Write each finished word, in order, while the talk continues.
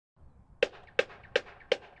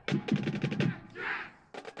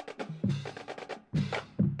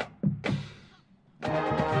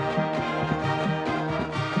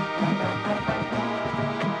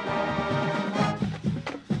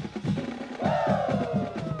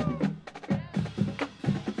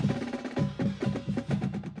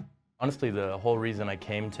Honestly, the whole reason I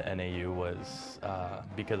came to NAU was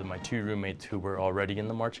because of my two roommates who were already in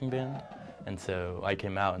the marching band. And so I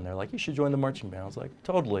came out and they're like, you should join the marching band. I was like,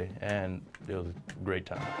 totally. And it was a great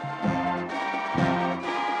time.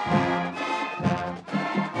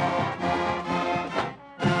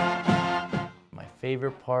 My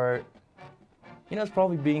favorite part, you know, it's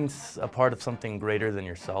probably being a part of something greater than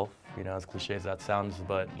yourself. You know, as cliche as that sounds,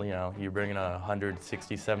 but you know, you're bringing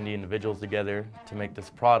 160, 70 individuals together to make this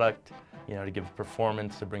product, you know, to give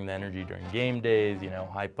performance, to bring the energy during game days, you know,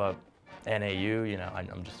 hype up NAU, you know,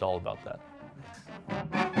 I'm just all about that.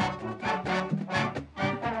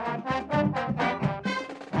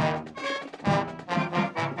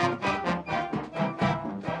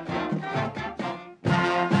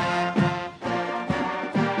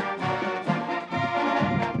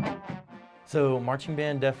 So marching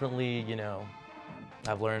band definitely, you know,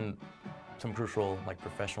 I've learned some crucial like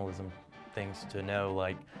professionalism things to know,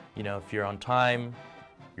 like, you know, if you're on time,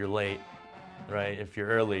 you're late, right? If you're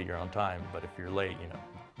early, you're on time, but if you're late, you know,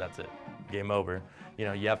 that's it, game over. You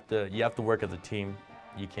know, you have to work as a team.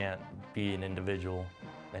 You can't be an individual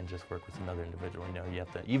and just work with another individual. You know, you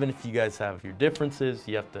have to, even if you guys have your differences,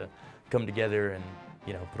 you have to come together and,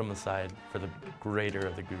 you know, put them aside for the greater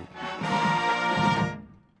of the group.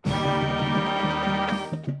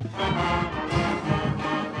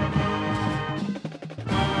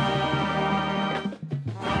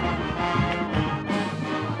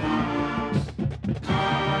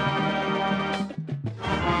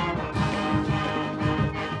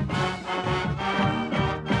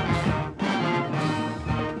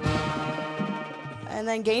 And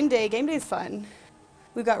then game day is fun.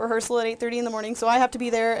 We've got rehearsal at 8:30 in the morning, so I have to be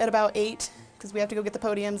there at about 8 because we have to go get the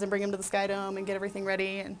podiums and bring them to the Sky Dome and get everything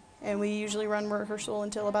ready. And we usually run rehearsal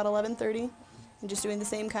until about 11:30 and just doing the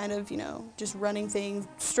same kind of, you know, just running things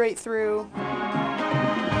straight through.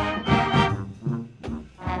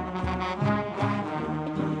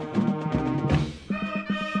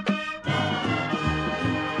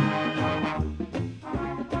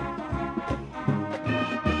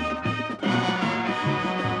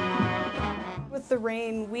 The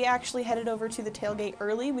rain, we actually headed over to the tailgate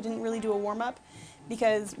early. We didn't really do a warm-up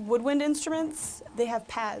because woodwind instruments, they have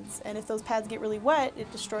pads, and if those pads get really wet,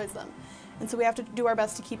 it destroys them. And so we have to do our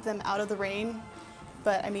best to keep them out of the rain.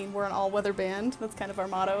 But I mean, we're an all-weather band. That's kind of our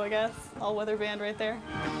motto, I guess. All-weather band right there.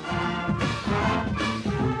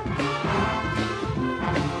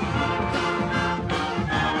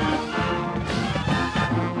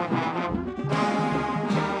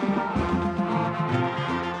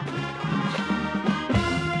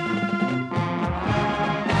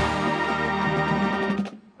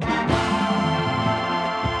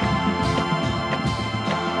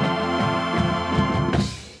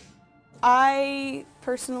 I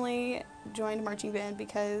personally joined marching band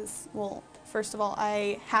because, well, first of all,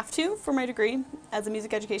 I have to for my degree. As a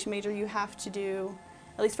music education major, you have to do,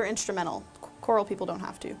 at least for instrumental, choral people don't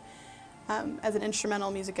have to. As an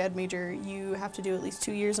instrumental music ed major, you have to do at least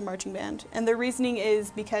 2 years of marching band. And the reasoning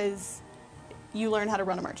is because you learn how to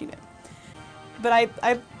run a marching band. But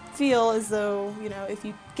I feel as though, you know, if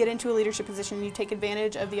you get into a leadership position, you take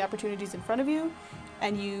advantage of the opportunities in front of you,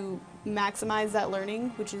 and you maximize that learning,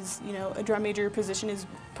 which is, you know, a drum major position is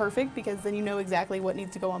perfect because then you know exactly what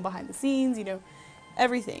needs to go on behind the scenes, you know,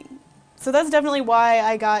 everything. So that's definitely why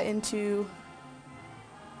I got into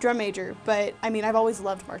drum major, but I mean, I've always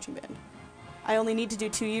loved marching band. I only need to do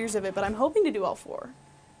 2 years of it, but I'm hoping to do all 4,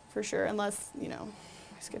 for sure, unless, you know,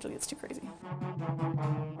 my schedule gets too crazy.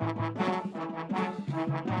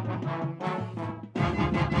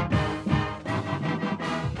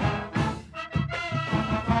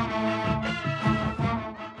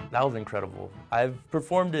 That was incredible. I've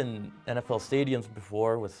performed in NFL stadiums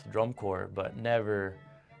before with drum corps, but never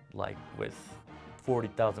like with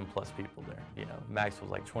 40,000 plus people there. You know, max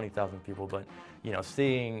was like 20,000 people, but you know,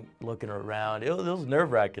 looking around, it was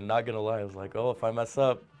nerve-wracking, not gonna lie. I was like, oh, if I mess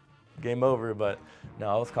up, game over, but no,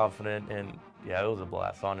 I was confident, and yeah, it was a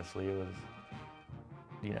blast, honestly. It was,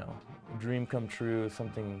 you know, a dream come true,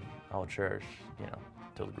 something I'll cherish, you know,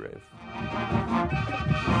 till the grave.